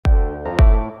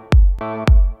Yo,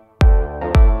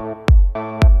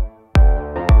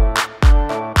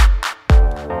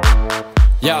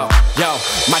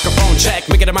 microphone check,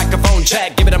 make it a microphone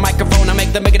check. Give it a microphone, I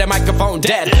make it a microphone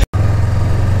dead.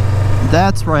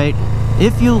 That's right.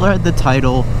 If you read the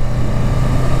title,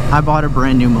 I bought a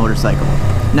brand new motorcycle.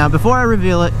 Now, before I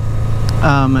reveal it,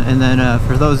 and then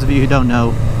for those of you who don't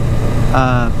know,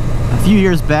 a few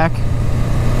years back,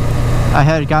 I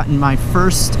had gotten my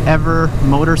first ever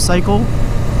motorcycle.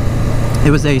 It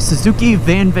was a Suzuki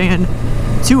Van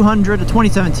 200,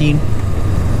 2017.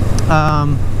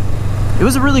 It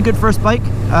was a really good first bike.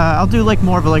 I'll do like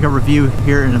more of a review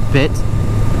here in a bit.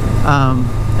 And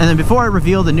then before I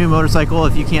reveal the new motorcycle,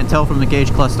 if you can't tell from the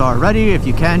gauge cluster already, if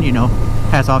you can, you know,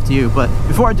 hats off to you. But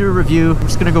before I do a review, I'm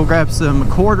just gonna go grab some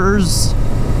quarters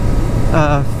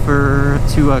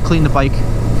to clean the bike,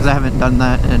 because I haven't done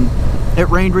that. And it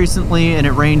rained recently, and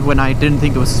it rained when I didn't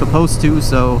think it was supposed to,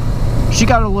 so she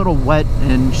got a little wet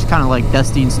and she's kind of like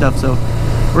dusty and stuff. So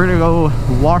we're gonna go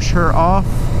wash her off.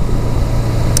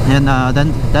 And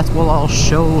then that's what I'll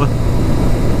show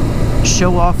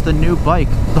off the new bike.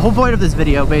 The whole point of this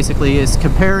video basically is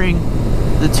comparing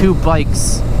the two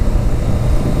bikes,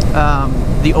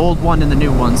 the old one and the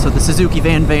new one. So the Suzuki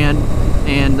Van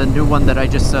and the new one that I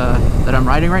just that I'm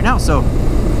riding right now. So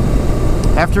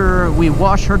after we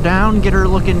wash her down, get her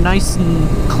looking nice and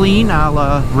clean,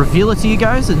 I'll reveal it to you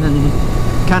guys, and then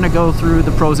kind of go through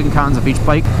the pros and cons of each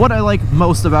bike, what I like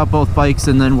most about both bikes,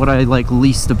 and then what I like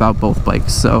least about both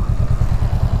bikes. So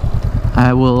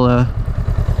I will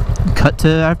cut to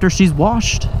after she's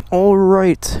washed. All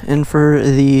right, and for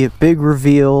the big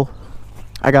reveal,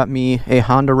 I got me a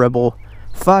Honda Rebel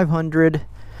 500,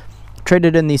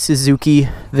 traded in the Suzuki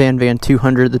Van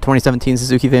 200, the 2017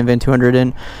 Suzuki Van 200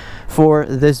 in for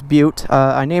this beaut.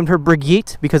 I named her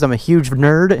Brigitte because I'm a huge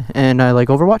nerd and I like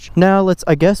Overwatch. Now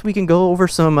I guess we can go over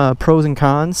some pros and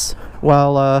cons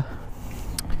while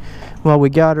we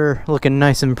got her looking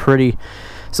nice and pretty.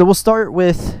 So we'll start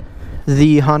with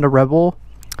the Honda Rebel,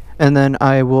 and then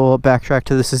I will backtrack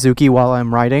to the Suzuki while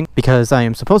I'm riding, because I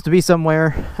am supposed to be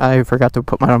somewhere. I forgot to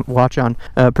put my watch on.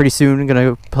 Pretty soon I'm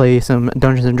gonna play some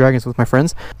Dungeons and Dragons with my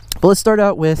friends. But let's start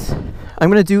out with, I'm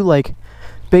gonna do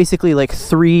basically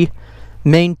 3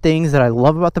 main things that I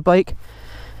love about the bike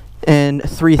and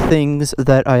 3 things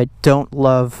that I don't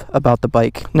love about the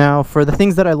bike. Now, for the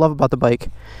things that I love about the bike,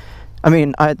 I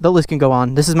mean, the list can go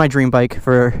on. This is my dream bike,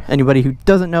 for anybody who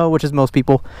doesn't know, which is most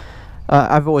people.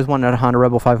 I've always wanted a Honda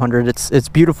Rebel 500. It's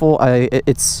beautiful.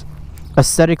 It's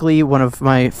aesthetically one of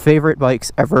my favorite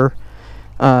bikes ever.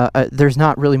 There's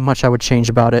not really much I would change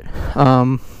about it.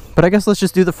 But I guess let's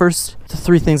just do the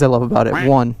 3 things I love about it.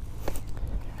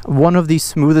 One of the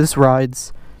smoothest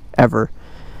rides ever.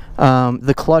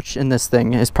 The clutch in this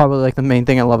thing is probably the main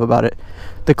thing I love about it.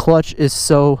 The clutch is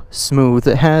so smooth.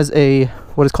 It has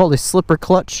what is called a slipper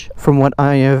clutch, from what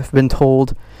I have been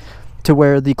told, to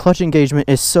where the clutch engagement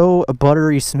is so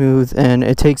buttery smooth and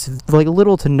it takes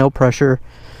little to no pressure.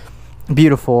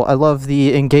 Beautiful. I love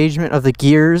the engagement of the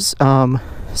gears.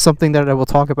 Something that I will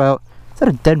talk about. Is that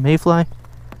a dead mayfly?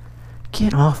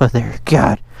 Get off of there,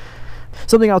 God.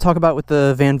 Something I'll talk about with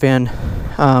the Van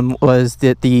was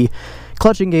that the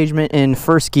clutch engagement in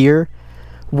first gear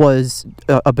was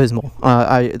abysmal.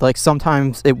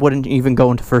 Sometimes it wouldn't even go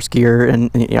into first gear,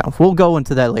 and we'll go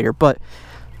into that later. But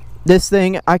this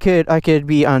thing, I could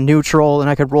be on neutral and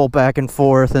I could roll back and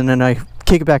forth, and then I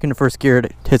kick it back into first gear.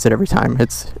 It hits it every time.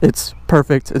 It's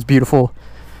perfect. It's beautiful.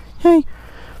 Hey,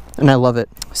 and I love it.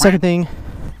 Second thing,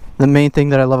 the main thing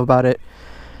that I love about it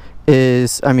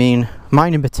is, I mean,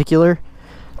 mine in particular,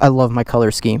 I love my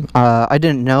color scheme. I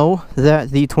didn't know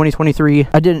that the 2023,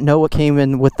 I didn't know what came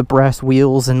in with the brass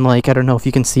wheels, and I don't know if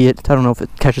you can see it. I don't know if it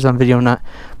catches on video or not,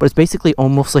 but it's basically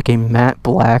almost like a matte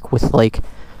black with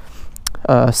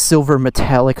silver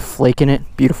metallic flake in it.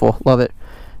 Beautiful. Love it.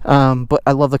 But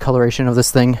I love the coloration of this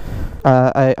thing.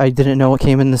 I didn't know it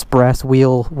came in this brass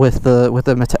wheel with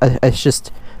the metal. It's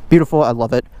just beautiful. I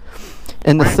love it.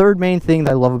 And the third main thing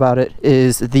that I love about it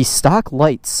is the stock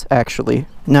lights, actually.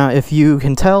 Now, if you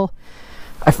can tell,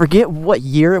 I forget what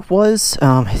year it was.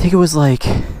 I think it was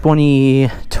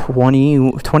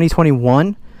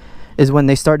 2021 is when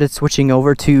they started switching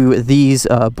over to these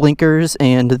blinkers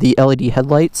and the LED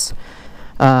headlights.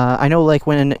 I know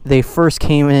when they first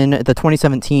came in, the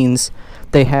 2017s,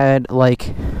 they had I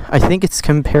think it's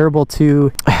comparable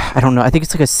to, I don't know, I think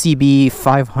it's a CB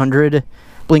 500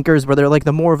 blinkers, where they're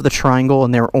the more of the triangle,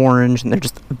 and they're orange, and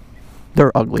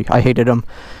they're ugly. I hated them.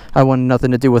 I wanted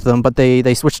nothing to do with them. But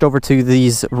they switched over to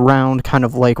these round, kind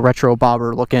of retro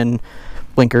bobber looking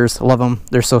blinkers. Love them.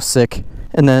 They're so sick.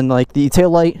 And then the tail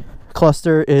light,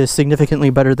 cluster is significantly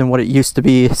better than what it used to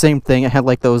be. Same thing, it had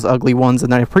like those ugly ones,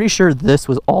 and I'm pretty sure this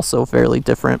was also fairly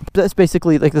different. But that's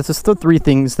basically like, this is the three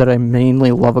things that I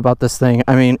mainly love about this thing.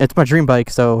 I mean, it's my dream bike,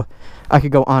 so I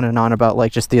could go on and on about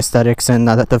like just the aesthetics and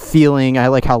the feeling. I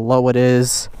like how low it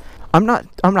is. I'm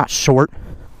not short,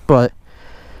 but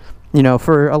you know,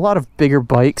 for a lot of bigger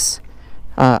bikes,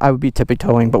 I would be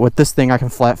tippy-toeing, but with this thing I can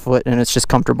flat foot and it's just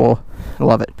comfortable. I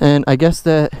love it. And I guess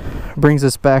that brings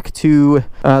us back to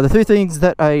the three things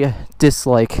that I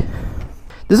dislike.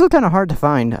 This is kind of hard to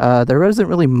find. There isn't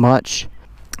really much.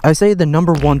 I say the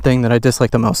number one thing that I dislike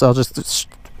the most. I'll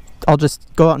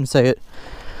just go out and say it.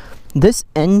 This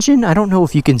engine, I don't know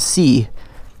if you can see,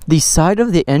 the side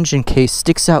of the engine case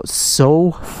sticks out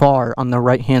so far on the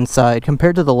right hand side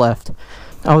compared to the left.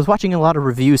 I was watching a lot of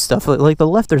review stuff. Like the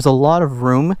left, there's a lot of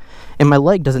room, and my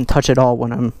leg doesn't touch at all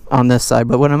when I'm on this side.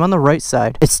 But when I'm on the right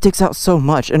side, it sticks out so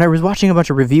much. And I was watching a bunch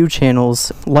of review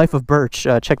channels. Life of Birch,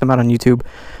 check them out on YouTube.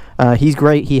 He's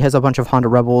great. He has a bunch of Honda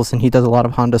Rebels, and he does a lot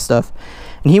of Honda stuff.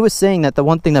 And he was saying that the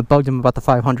one thing that bugged him about the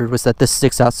 500 was that this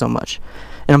sticks out so much.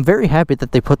 And I'm very happy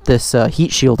that they put this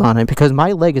heat shield on it, because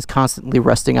my leg is constantly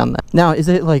resting on that. Now, is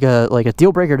it like a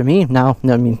deal breaker to me? No,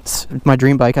 I mean, it's my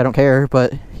dream bike. I don't care.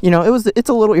 But you know, it's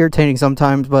a little irritating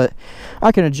sometimes, but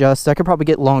I can adjust. I could probably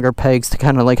get longer pegs to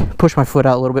kind of like push my foot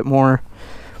out a little bit more.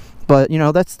 But you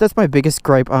know, that's my biggest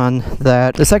gripe on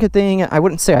that. The second thing, I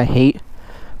wouldn't say I hate,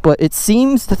 but it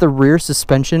seems that the rear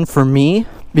suspension for me,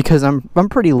 because I'm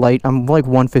pretty light, I'm like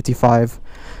 155,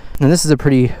 and this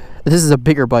is a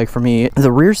bigger bike for me.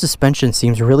 The rear suspension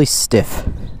seems really stiff.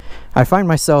 I find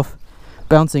myself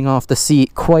bouncing off the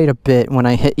seat quite a bit when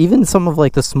I hit even some of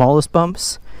like the smallest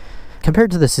bumps.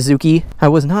 Compared to the Suzuki, I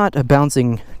was not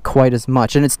bouncing quite as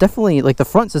much, and it's definitely like the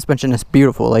front suspension is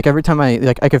beautiful. Like every time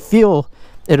I could feel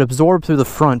it absorb through the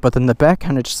front, but then the back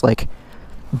kind of just like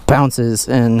bounces,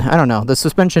 and I don't know, the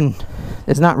suspension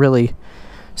is not really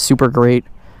super great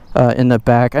in the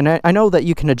back. And I know that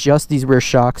you can adjust these rear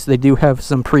shocks. They do have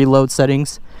some preload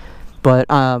settings, but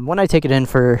when I take it in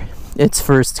for its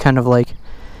first kind of like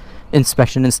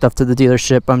inspection and stuff to the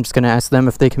dealership, I'm just gonna ask them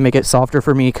if they can make it softer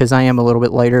for me, because I am a little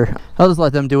bit lighter. I'll just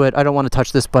let them do it. I don't want to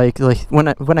touch this bike. Like when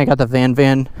I got the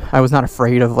Van, I was not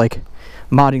afraid of like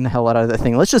modding the hell out of that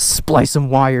thing. Let's just splice some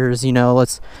wires, you know,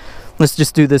 let's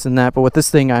just do this and that. But with this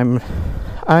thing, I'm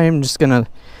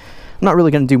not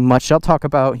really gonna do much. I'll talk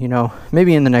about, you know,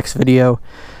 maybe in the next video,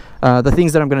 the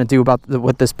things that I'm gonna do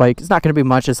with this bike. It's not gonna be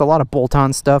much. It's a lot of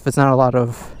bolt-on stuff. It's not a lot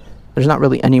of, there's not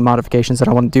really any modifications that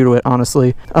I want to do to it,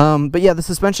 honestly. But yeah, the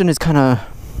suspension is kind of,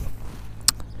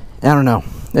 I don't know.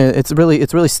 It's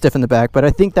really stiff in the back, but I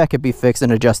think that could be fixed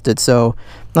and adjusted, so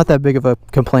not that big of a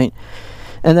complaint.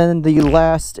 And then the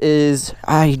last is,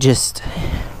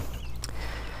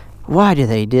 why do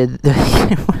they did?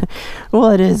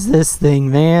 What is this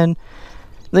thing, man?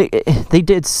 They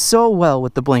did so well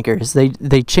with the blinkers.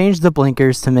 They changed the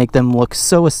blinkers to make them look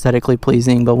so aesthetically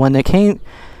pleasing, but when it came,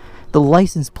 the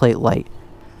license plate light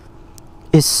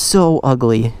is so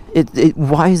ugly.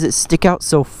 Why does it stick out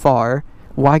so far?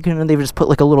 Why couldn't they just put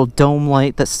like a little dome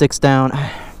light that sticks down?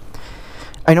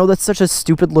 I know that's such a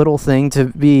stupid little thing to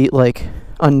be like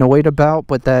annoyed about,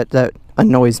 but that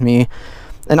annoys me.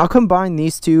 And I'll combine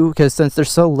these two, because since they're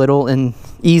so little and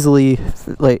easily,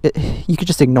 like, you could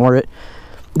just ignore it.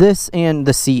 This and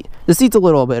the seat. The seat's a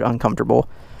little bit uncomfortable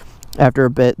after a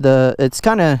bit. It's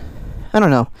kind of, I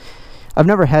don't know. I've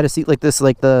never had a seat like this.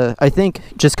 I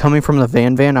think just coming from the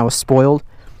Van, I was spoiled,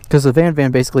 because the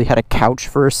Van basically had a couch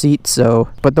for a seat. So,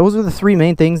 but those are the three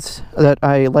main things that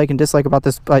I like and dislike about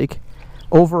this bike.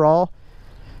 Overall,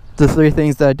 the three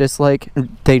things that I dislike,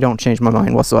 they don't change my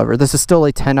mind whatsoever. This is still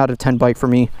a 10 out of 10 bike for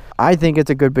me. I think it's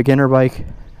a good beginner bike,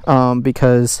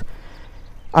 because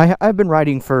I've been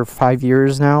riding for 5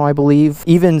 years now, I believe.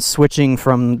 Even switching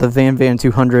from the Van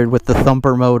 200 with the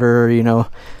thumper motor, you know,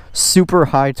 super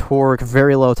high torque,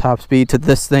 very low top speed, to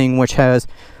this thing which has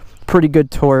pretty good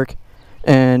torque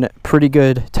and pretty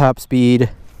good top speed.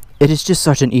 It is just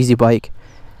such an easy bike.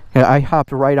 I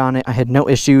hopped right on it. I had no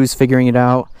issues figuring it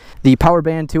out. The power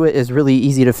band to it is really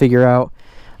easy to figure out.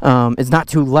 It's not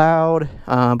too loud,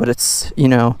 but it's, you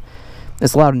know,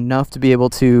 it's loud enough to be able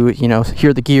to, you know,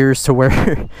 hear the gears, to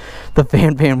where the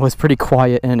Van was pretty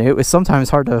quiet, and it was sometimes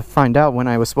hard to find out when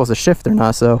I was supposed to shift or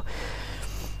not. So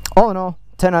all in all,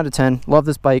 10 out of 10. Love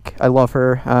this bike. I love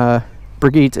her.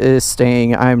 Brigitte is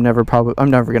staying. I'm never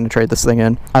going to trade this thing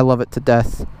in. I love it to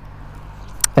death.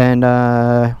 And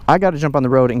I got to jump on the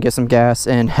road and get some gas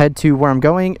and head to where I'm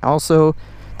going. Also,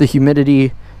 the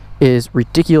humidity is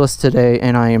ridiculous today,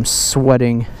 and I am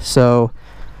sweating. So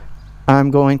I'm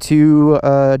going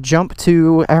to jump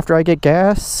to after I get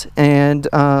gas, and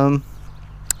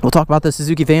we'll talk about the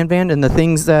Suzuki Van and the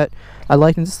things that I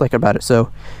like and dislike about it.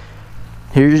 So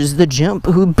here's the jump.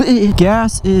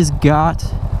 Gas is got.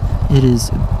 It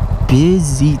is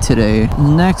busy today.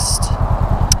 Next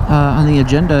on the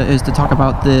agenda is to talk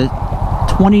about the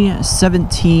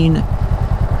 2017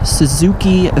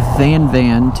 Suzuki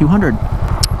Van 200.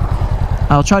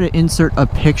 I'll try to insert a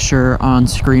picture on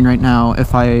screen right now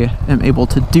if I am able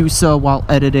to do so while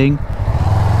editing.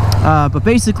 But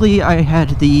basically, I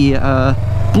had the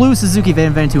blue Suzuki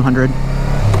Van 200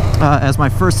 as my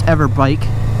first ever bike,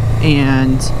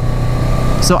 and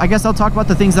so I guess I'll talk about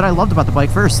the things that I loved about the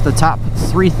bike first. The top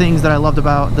 3 things that I loved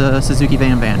about the Suzuki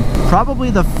Van.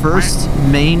 Probably the first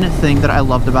main thing that I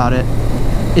loved about it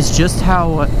is just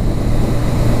how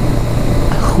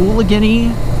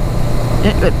hooligan-y,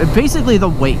 basically the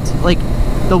weight. Like,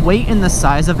 the weight and the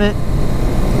size of it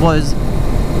was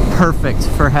perfect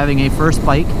for having a first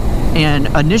bike, and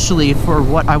initially for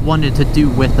what I wanted to do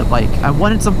with the bike. I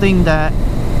wanted something that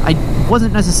I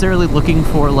wasn't necessarily looking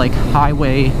for, like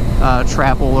highway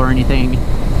travel or anything,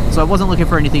 so I wasn't looking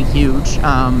for anything huge,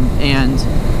 and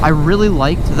I really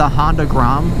liked the Honda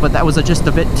Grom, but that was just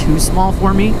a bit too small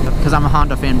for me because I'm a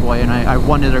Honda fanboy and I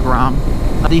wanted a Grom.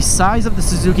 The size of the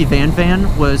Suzuki Van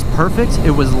was perfect. It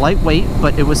was lightweight,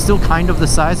 but it was still kind of the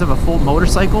size of a full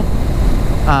motorcycle.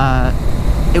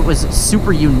 It was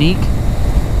super unique,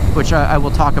 which I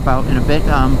will talk about in a bit,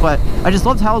 but I just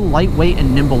loved how lightweight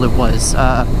and nimble it was.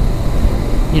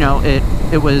 You know,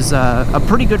 it was a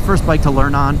pretty good first bike to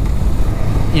learn on,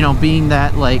 you know, being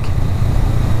that, like,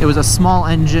 it was a small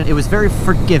engine. It was very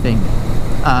forgiving,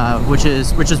 which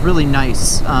is really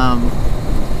nice.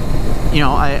 You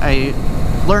know, I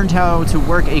learned how to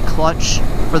work a clutch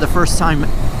for the first time.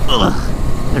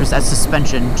 Ugh, there's that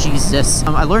suspension, Jesus.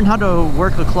 I learned how to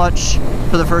work the clutch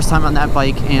for the first time on that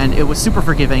bike, and it was super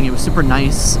forgiving. It was super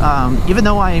nice. Even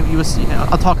though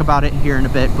I'll talk about it here in a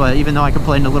bit, but even though I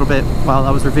complained a little bit while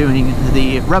I was reviewing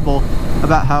the Rebel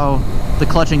about how the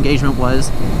clutch engagement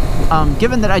was,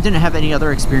 given that I didn't have any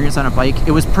other experience on a bike,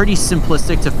 it was pretty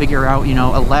simplistic to figure out, you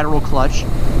know, a lateral clutch,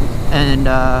 and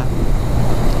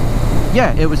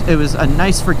yeah, it was a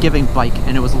nice forgiving bike,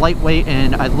 and it was lightweight,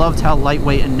 and I loved how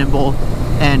lightweight and nimble,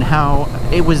 and how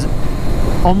it was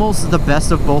almost the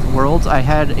best of both worlds. I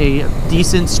had a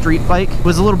decent street bike. It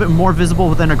was a little bit more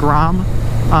visible than a Grom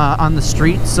on the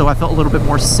street, so I felt a little bit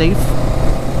more safe.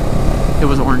 It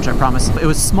was orange, I promise. It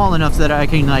was small enough that I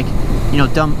can, like, you know,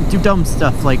 do dumb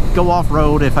stuff, like go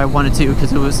off-road if I wanted to,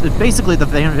 because basically the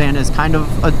Van is kind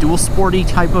of a dual sporty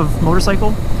type of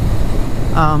motorcycle.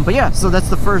 But yeah, so that's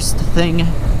the first thing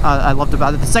I loved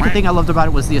about it. The second thing I loved about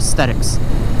it was the aesthetics.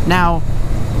 Now,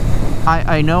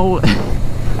 I know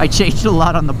I changed a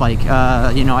lot on the bike.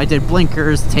 You know, I did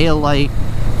blinkers, tail light,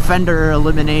 fender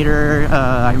eliminator,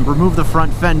 I removed the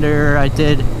front fender, I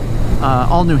did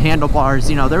all new handlebars.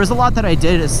 You know, there was a lot that I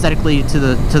did aesthetically to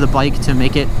the bike to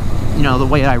make it, you know, the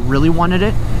way I really wanted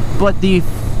it. But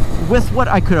with what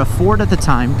I could afford at the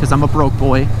time, because I'm a broke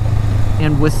boy,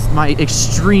 and with my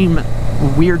extreme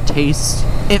weird taste,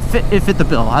 it fit the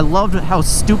bill. I loved how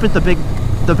stupid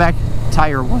the back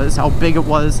tire was, how big it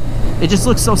was. It just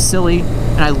looked so silly,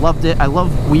 and I loved it. I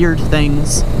love weird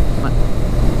things.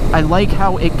 I like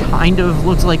how it kind of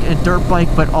looked like a dirt bike,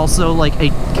 but also like a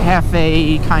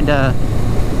cafe kind of.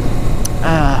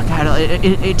 God,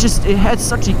 it had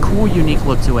such a cool, unique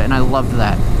look to it, and I loved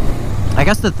that. I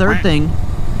guess the third thing,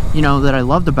 you know, that I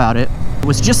loved about it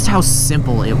was just how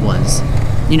simple it was.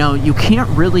 You know, you can't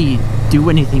really do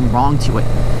anything wrong to it.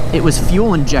 It was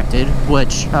fuel injected,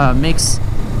 which makes,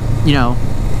 you know,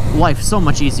 life so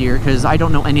much easier, because I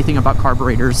don't know anything about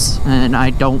carburetors and I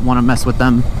don't want to mess with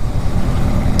them.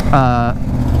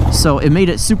 So it made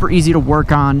it super easy to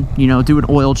work on, you know, do an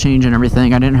oil change and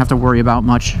everything. I didn't have to worry about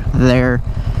much there.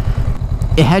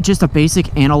 It had just a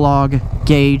basic analog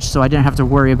gauge, so I didn't have to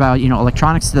worry about, you know,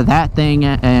 electronics to that thing,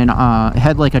 and it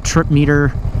had like a trip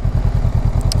meter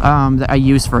that I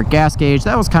used for a gas gauge.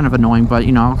 That was kind of annoying, but,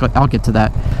 you know, I'll get to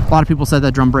that. A lot of people said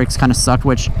that drum brakes kind of sucked,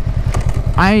 which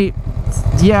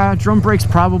yeah, drum brakes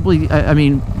probably, I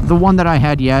mean, the one that I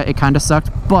had, yeah, it kind of sucked,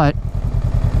 but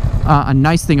a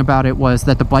nice thing about it was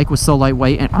that the bike was so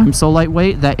lightweight, and I'm so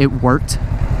lightweight, that it worked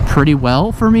pretty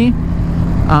well for me.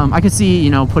 I could see, you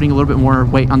know, putting a little bit more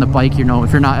weight on the bike, you know,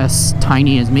 if you're not as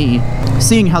tiny as me,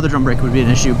 seeing how the drum brake would be an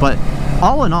issue. But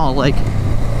all in all, like,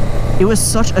 it was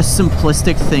such a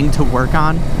simplistic thing to work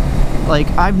on. Like,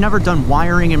 I've never done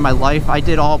wiring in my life. I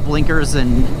did all blinkers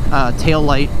and tail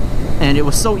light, and it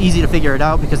was so easy to figure it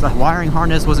out because the wiring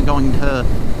harness wasn't going to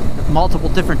multiple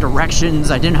different directions.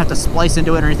 I didn't have to splice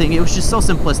into it or anything. It was just so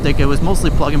simplistic. It was mostly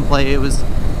plug and play. It was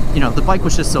you know, the bike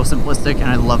was just so simplistic, and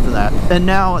I loved that. And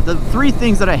now, the 3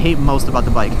 things that I hate most about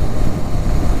the bike.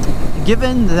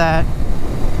 Given that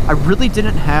I really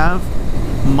didn't have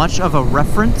much of a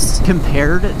reference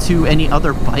compared to any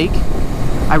other bike,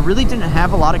 I really didn't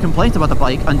have a lot of complaints about the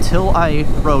bike until I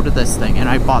rode this thing and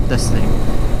I bought this thing.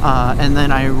 And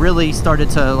then I really started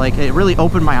to, like, it really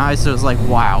opened my eyes. So it was like,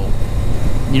 wow,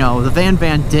 you know, the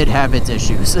Van did have its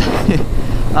issues.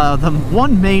 The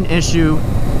one main issue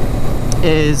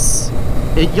is,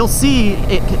 you'll see,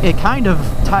 it kind of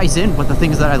ties in with the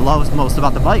things that I love most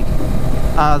about the bike.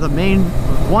 The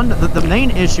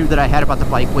main issue that I had about the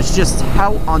bike was just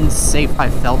how unsafe I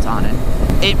felt on it.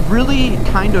 It really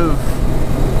kind of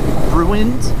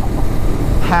ruined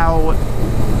how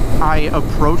I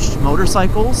approached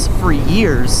motorcycles for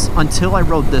years until I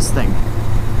rode this thing,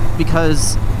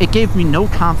 because it gave me no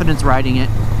confidence riding it.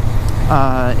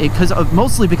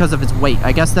 Mostly because of its weight.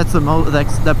 I guess that's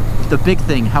the big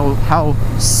thing. How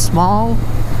small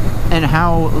and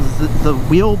how the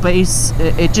wheelbase.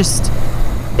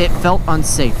 It felt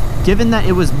unsafe. Given that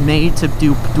it was made to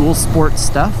do dual sport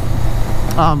stuff.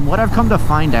 What I've come to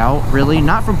find out, really,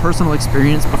 not from personal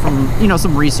experience, but from, you know,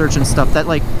 some research and stuff, that,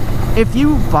 like, if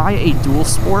you buy a dual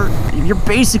sport, you're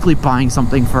basically buying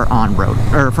something for on-road,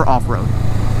 or for off-road.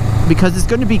 Because it's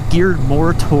going to be geared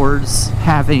more towards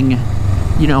having,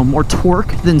 you know, more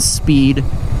torque than speed.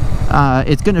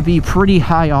 It's going to be pretty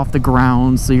high off the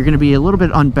ground, so you're going to be a little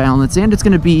bit unbalanced, and it's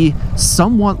going to be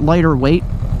somewhat lighter weight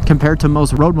compared to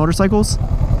most road motorcycles.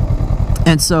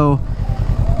 And so,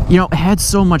 you know, it had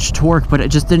so much torque, but it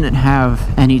just didn't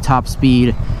have any top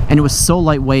speed, and it was so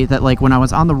lightweight that, like, when I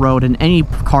was on the road and any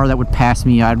car that would pass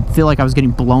me, I'd feel like I was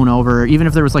getting blown over. Even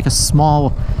if there was like a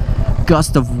small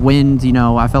gust of wind, you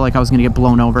know, I felt like I was gonna get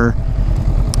blown over.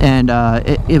 And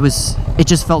it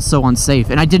just felt so unsafe.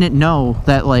 And I didn't know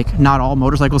that, like, not all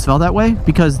motorcycles felt that way,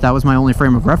 because that was my only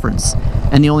frame of reference.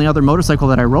 And the only other motorcycle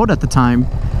that I rode at the time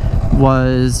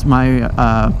was my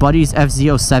buddy's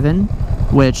FZ07,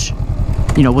 which,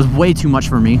 you know, was way too much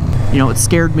for me. You know, it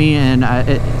scared me, and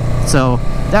so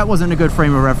that wasn't a good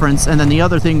frame of reference. And then the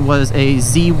other thing was a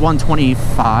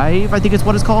Z125, I think is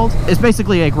what it's called. It's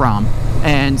basically a Grom,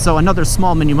 and so another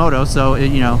small mini moto. So it,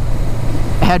 you know,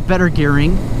 had better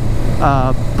gearing,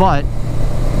 but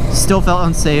still felt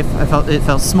unsafe. It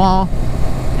felt small,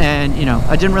 and, you know,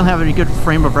 I didn't really have any good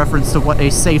frame of reference to what a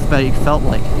safe bike felt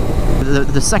like.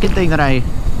 The second thing that I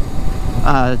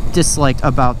disliked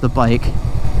about the bike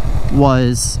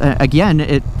was, again,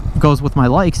 it goes with my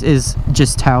likes, is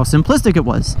just how simplistic it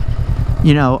was.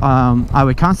 You know, I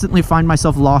would constantly find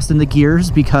myself lost in the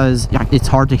gears because it's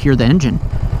hard to hear the engine.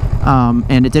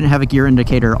 And it didn't have a gear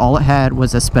indicator. All it had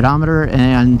was a speedometer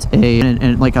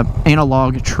and like a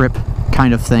analog trip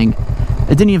kind of thing.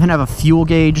 It didn't even have a fuel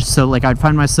gauge, so, like, I'd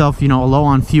find myself, you know, low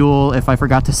on fuel if I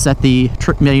forgot to set the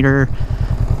trip meter.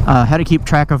 Had to keep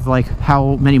track of, like,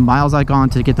 how many miles I'd gone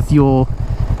to get the fuel.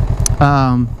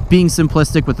 Being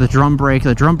simplistic with the drum brake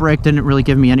didn't really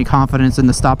give me any confidence in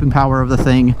the stopping power of the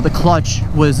thing. The clutch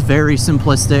was very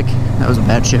simplistic. That was a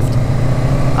bad shift.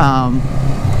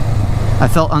 I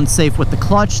felt unsafe with the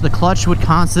clutch. The clutch would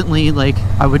constantly, like,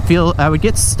 I would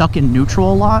get stuck in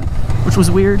neutral a lot, which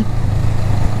was weird,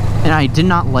 and I did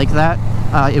not like that.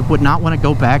 It would not want to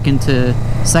go back into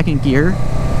second gear.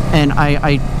 And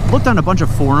I looked on a bunch of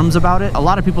forums about it. A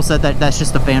lot of people said that that's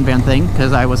just a Van thing,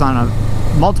 because I was on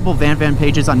multiple Van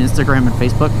pages on Instagram and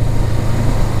Facebook,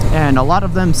 and a lot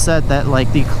of them said that,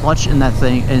 like, the clutch in that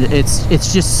thing,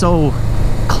 it's just so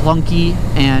clunky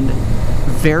and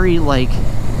very, like,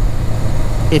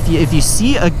 if you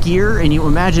see a gear and you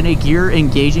imagine a gear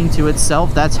engaging to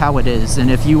itself, that's how it is.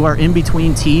 And if you are in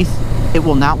between teeth, it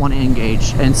will not want to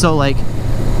engage. And so, like,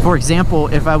 for example,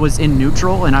 if I was in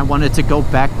neutral and I wanted to go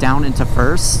back down into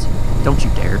first, don't you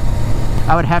dare,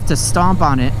 I would have to stomp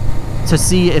on it to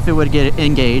see if it would get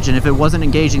engaged, and if it wasn't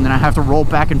engaging, then I have to roll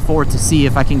back and forth to see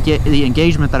if I can get the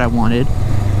engagement that I wanted.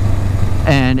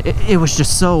 And it was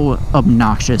just so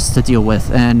obnoxious to deal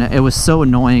with, and it was so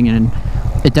annoying, and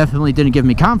it definitely didn't give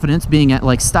me confidence being at,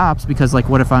 like, stops, because, like,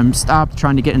 what if I'm stopped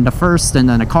trying to get into first and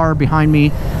then a car behind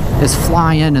me is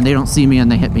flying and they don't see me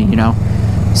and they hit me, you know?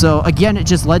 So again, it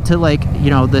just led to, like, you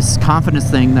know, this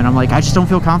confidence thing that I'm like, I just don't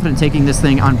feel confident taking this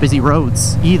thing on busy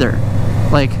roads either.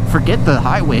 Like, forget the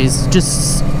highways,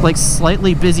 just, like,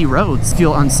 slightly busy roads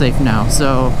feel unsafe now.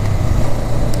 So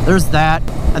there's that.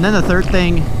 And then the third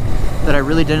thing that I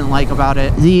really didn't like about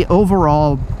it, the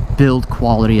overall build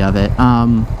quality of it.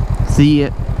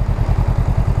 The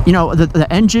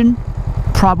engine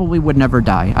probably would never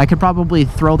die. I could probably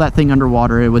throw that thing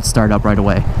underwater, it would start up right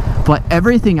away. But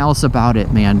everything else about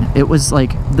it, man, it was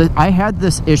like I had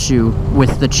this issue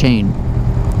with the chain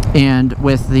and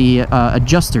with the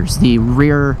adjusters, the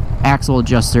rear axle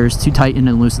adjusters to tighten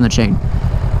and loosen the chain.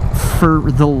 For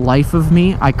the life of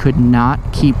me, I could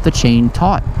not keep the chain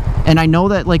taut. And I know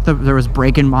that like there was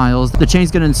break-in miles, the chain's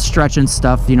gonna stretch and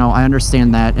stuff, you know, I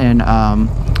understand that. And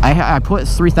I put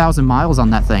 3,000 miles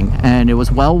on that thing, and it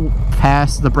was well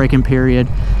past the break-in period.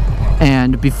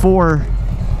 And before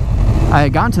I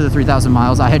had gotten to the 3,000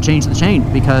 miles, I had changed the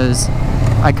chain because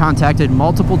I contacted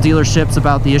multiple dealerships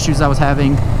about the issues I was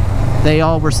having. They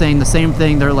all were saying the same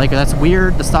thing. They're like, that's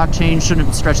weird, the stock chain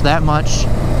shouldn't stretch that much.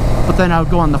 But then I would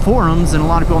go on the forums, and a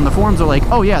lot of people on the forums are like,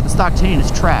 oh yeah, the stock chain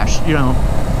is trash, you know.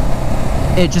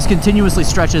 It just continuously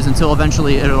stretches until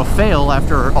eventually it'll fail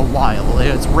after a while.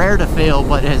 It's rare to fail,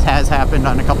 but it has happened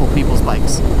on a couple of people's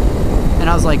bikes. And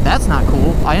I was like, that's not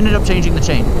cool. I ended up changing the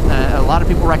chain. A lot of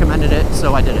people recommended it,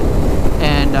 so I did it.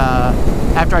 And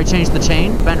after I changed the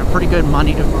chain, spent a pretty good amount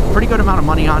of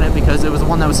money on it, because it was the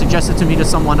one that was suggested to me to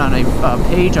someone on a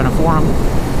page on a forum.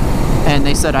 And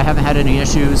they said I haven't had any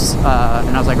issues, and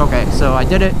I was like, okay. So I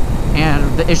did it,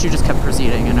 and the issue just kept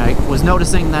proceeding. And I was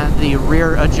noticing that the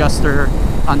rear adjuster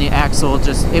on the axle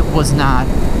it was not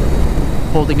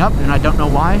holding up, and I don't know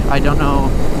why. I don't know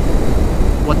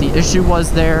what the issue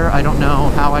was there. I don't know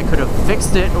how I could have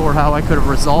fixed it or how I could have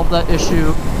resolved that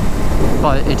issue,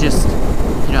 but it just,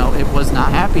 you know, it was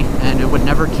not happy, and it would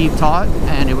never keep taut,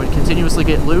 and it would continuously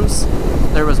get loose.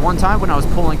 There was one time when I was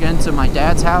pulling into my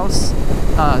dad's house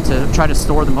to try to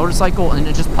store the motorcycle, and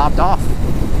it just popped off.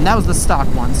 And that was the stock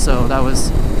one, so that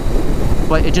was,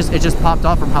 but it just popped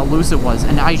off from how loose it was.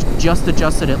 And I just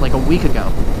adjusted it like a week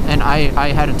ago, and I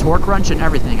had a torque wrench and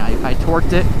everything. I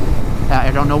torqued it.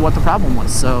 I don't know what the problem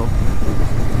was. So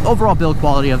overall build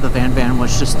quality of the Van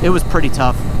was just, it was pretty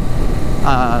tough.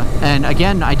 And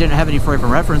again, I didn't have any frame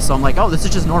of reference, so I'm like, oh, this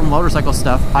is just normal motorcycle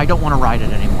stuff. I don't want to ride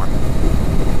it anymore.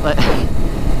 But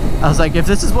I was like, if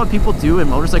this is what people do in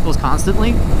motorcycles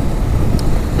constantly,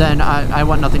 then I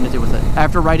want nothing to do with it.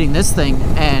 After riding this thing,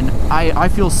 and I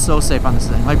feel so safe on this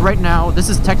thing. Like right now, this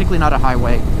is technically not a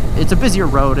highway. It's a busier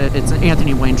road. It's an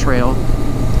Anthony Wayne trail,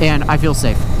 and I feel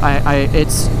safe.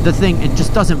 It's the thing. It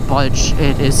just doesn't budge.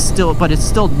 But it's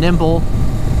still nimble.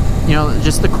 You know,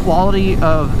 just the quality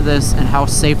of this and how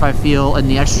safe I feel, and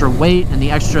the extra weight and the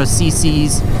extra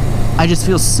cc's. I just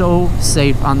feel so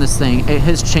safe on this thing. It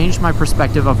has changed my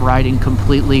perspective of riding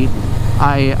completely.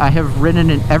 I have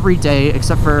ridden it every day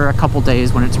except for a couple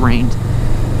days when it's rained.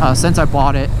 Since I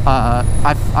bought it,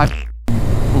 I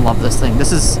love this thing.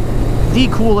 This is the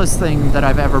coolest thing that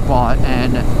I've ever bought,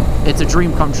 and it's a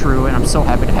dream come true, and I'm so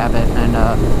happy to have it.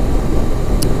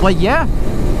 And but yeah,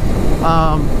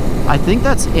 I think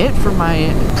that's it for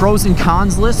my pros and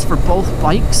cons list for both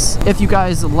bikes. If you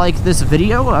guys like this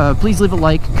video, please leave a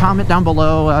like, comment down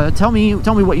below. Tell me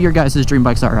what your guys' dream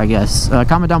bikes are, I guess.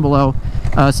 Comment down below.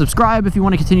 Subscribe if you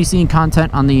want to continue seeing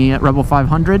content on the Rebel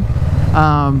 500.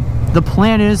 The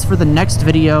plan is for the next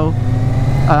video,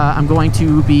 I'm going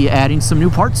to be adding some new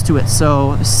parts to it,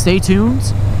 so stay tuned,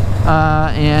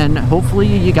 and hopefully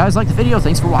you guys like the video.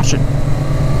 Thanks for watching.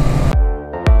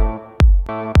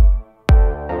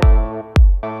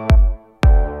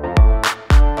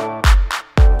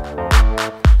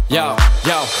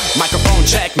 Yo, microphone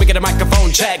check, make it a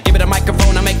microphone check, give it a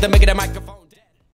microphone, I make it a microphone.